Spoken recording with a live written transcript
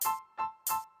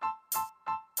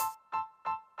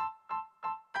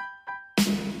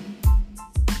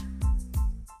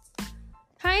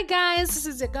Hi guys, this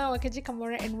is your girl Wakeji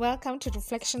Kamore and welcome to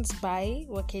Reflections by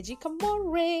Wakeji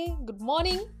Kamore. Good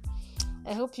morning.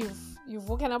 I hope you've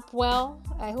woken up well.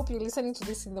 I hope you're listening to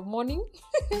this in the morning.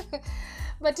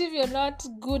 But if you're not,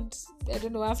 good,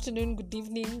 afternoon, good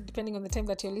evening, depending on the time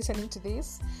that you're listening to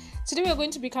this. Today we're going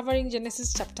to be covering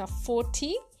Genesis chapter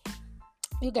 40.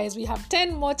 You guys, we have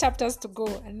 10 more chapters to go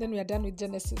and then we are done with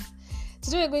Genesis.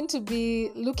 Today we're going to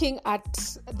be looking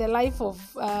at the life of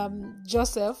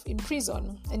Joseph in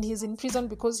prison. And he's in prison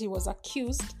because he was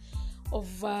accused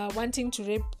of wanting to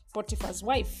rape Potiphar's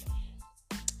wife,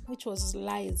 which was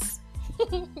lies.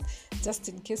 Just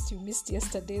in case you missed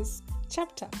yesterday's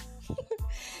chapter.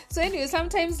 So anyway,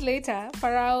 sometimes later,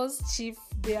 Pharaoh's chief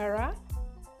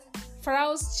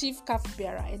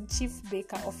cupbearer and chief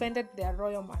baker offended their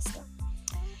royal master.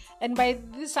 And by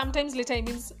this, sometimes later, it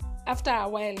means after a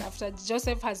while, after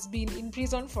Joseph has been in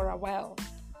prison for a while.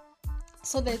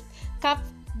 So the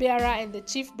cupbearer and the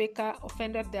chief baker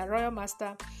offended their royal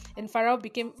master, and Pharaoh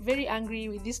became very angry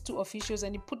with these two officials,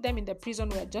 and he put them in the prison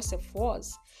where Joseph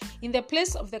was, in the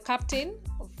place of the captain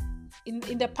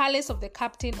in the palace of the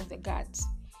captain of the guards.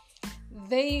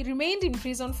 They remained in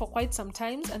prison for quite some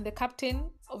time, and the captain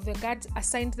of the guards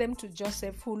assigned them to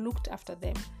Joseph, who looked after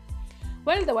them.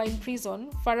 While they were in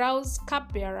prison, Pharaoh's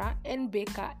cupbearer and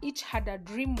baker each had a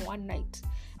dream one night,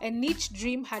 and each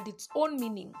dream had its own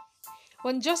meaning.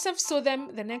 When Joseph saw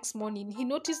them the next morning, he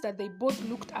noticed that they both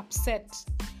looked upset.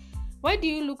 "Why do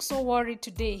you look so worried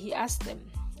today?" he asked them.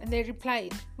 And they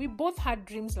replied, "We both had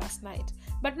dreams last night,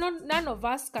 but none of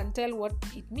us can tell what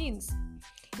it means.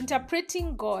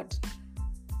 Interpreting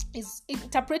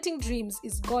dreams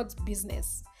is God's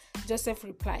business." Joseph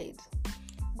replied,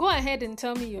 "Go ahead and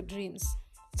tell me your dreams."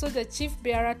 So the chief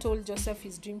bearer told Joseph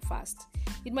his dream first.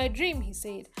 "In my dream," he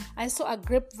said, "I saw a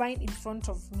grapevine in front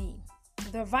of me.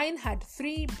 The vine had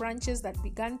 3 branches that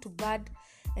began to bud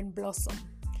and blossom,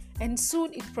 and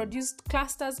soon it produced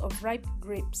clusters of ripe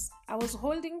grapes. I was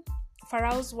holding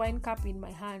Pharaoh's wine cup in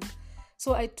my hand,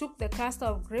 so I took the cluster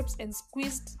of grapes and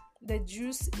squeezed the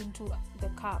juice into the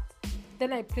cup.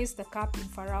 Then I placed the cup in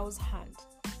Pharaoh's hand."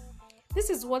 "This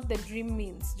is what the dream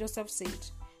means," Joseph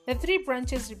said. "The 3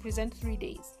 branches represent 3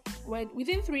 days.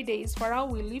 Within 3 days, Pharaoh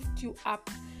will lift you up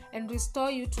and restore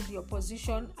you to your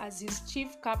position as his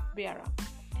chief cupbearer.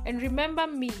 And remember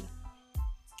me,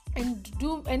 and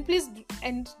please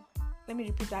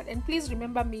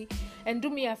remember me and do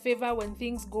me a favor when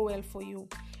things go well for you.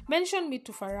 Mention me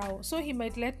to Pharaoh, so he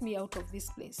might let me out of this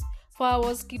place. For I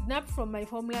was kidnapped from my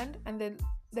homeland and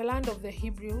the land of the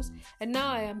Hebrews, and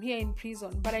now I am here in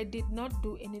prison, but I did not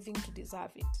do anything to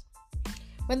deserve it."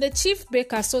 When the chief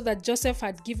baker saw that Joseph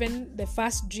had given the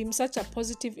first dream such a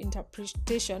positive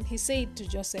interpretation, he said to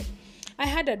Joseph, "I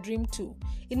had a dream too.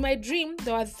 In my dream,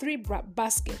 there were 3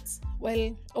 baskets,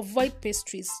 of white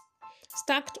pastries,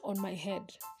 stacked on my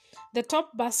head. The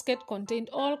top basket contained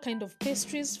all kinds of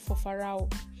pastries for Pharaoh,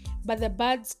 but the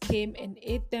birds came and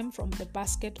ate them from the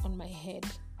basket on my head."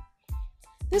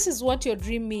 "This is what your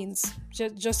dream means,"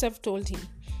 Joseph told him.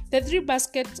 "The 3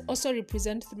 baskets also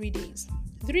represent 3 days.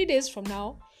 3 days from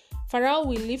now, Pharaoh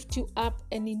will lift you up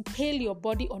and impale your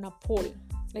body on a pole,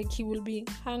 like he will be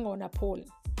hung on a pole.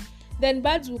 Then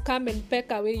birds will come and peck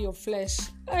away your flesh."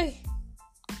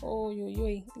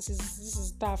 This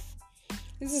is tough.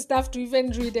 This is tough to even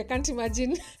read. I can't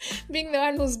imagine being the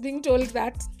one who's being told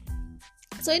that.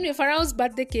 So anyway, Pharaoh's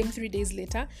birthday came 3 days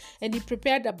later, and he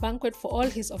prepared a banquet for all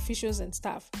his officials and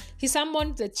staff. He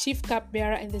summoned the chief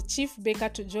cupbearer and the chief baker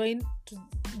to join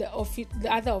the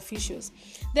other officials.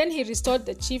 Then he restored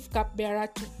the chief cupbearer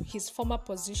to his former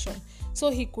position, so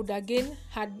he could again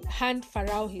hand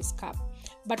Pharaoh his cup.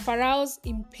 But Pharaoh's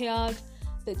impaled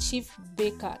the chief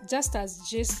baker, just as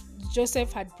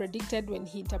Joseph had predicted when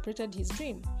he interpreted his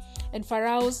dream. And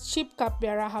Pharaoh's chief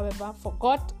cupbearer, however,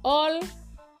 forgot all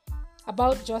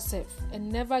about Joseph and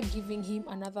never giving him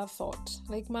another thought.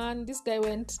 This guy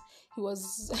went, he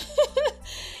was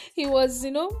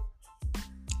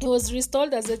he was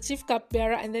restored as a chief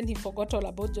cupbearer, and then he forgot all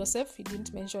about Joseph. He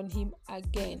didn't mention him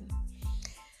again.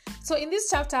 So in this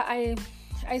chapter, I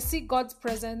see God's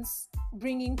presence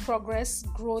bringing progress,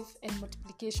 growth, and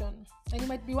multiplication. And you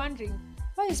might be wondering,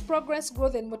 why is progress,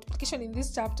 growth, and multiplication in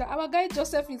this chapter? Our guy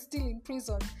Joseph is still in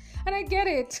prison. And I get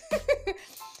it.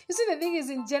 You see, the thing is,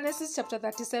 in Genesis chapter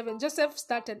 37, Joseph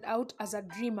started out as a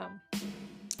dreamer.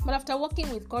 But after working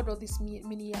with God all these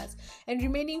many years and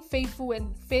remaining faithful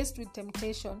when faced with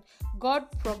temptation, God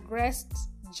progressed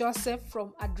Joseph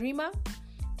from a dreamer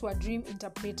to a dream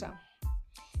interpreter.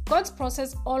 God's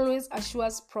process always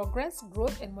assures progress,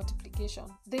 growth, and multiplication.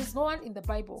 There is no one in the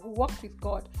Bible who walked with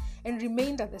God and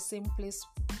remained at the same place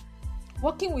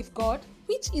Walking with God,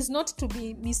 which is not to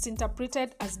be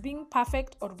misinterpreted as being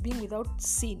perfect or being without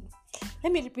sin.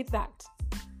 Let me repeat that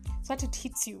so that it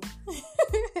hits you.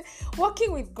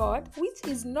 Walking with God, which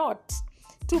is not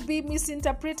to be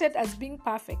misinterpreted as being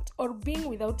perfect or being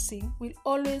without sin, will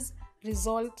always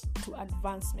result to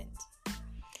advancement.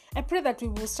 I pray that we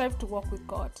will strive to walk with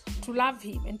God, to love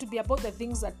Him, and to be about the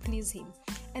things that please Him,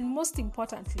 and most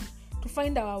importantly, to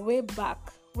find our way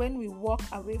back when we walk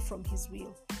away from His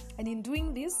will. And in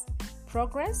doing this,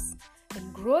 progress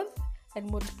and growth and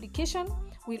multiplication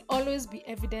will always be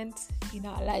evident in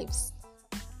our lives.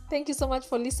 Thank you so much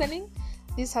for listening.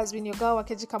 This has been your girl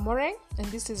Wakeji Kamore, and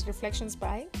this is Reflections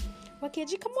by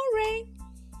Wakeji Kamore.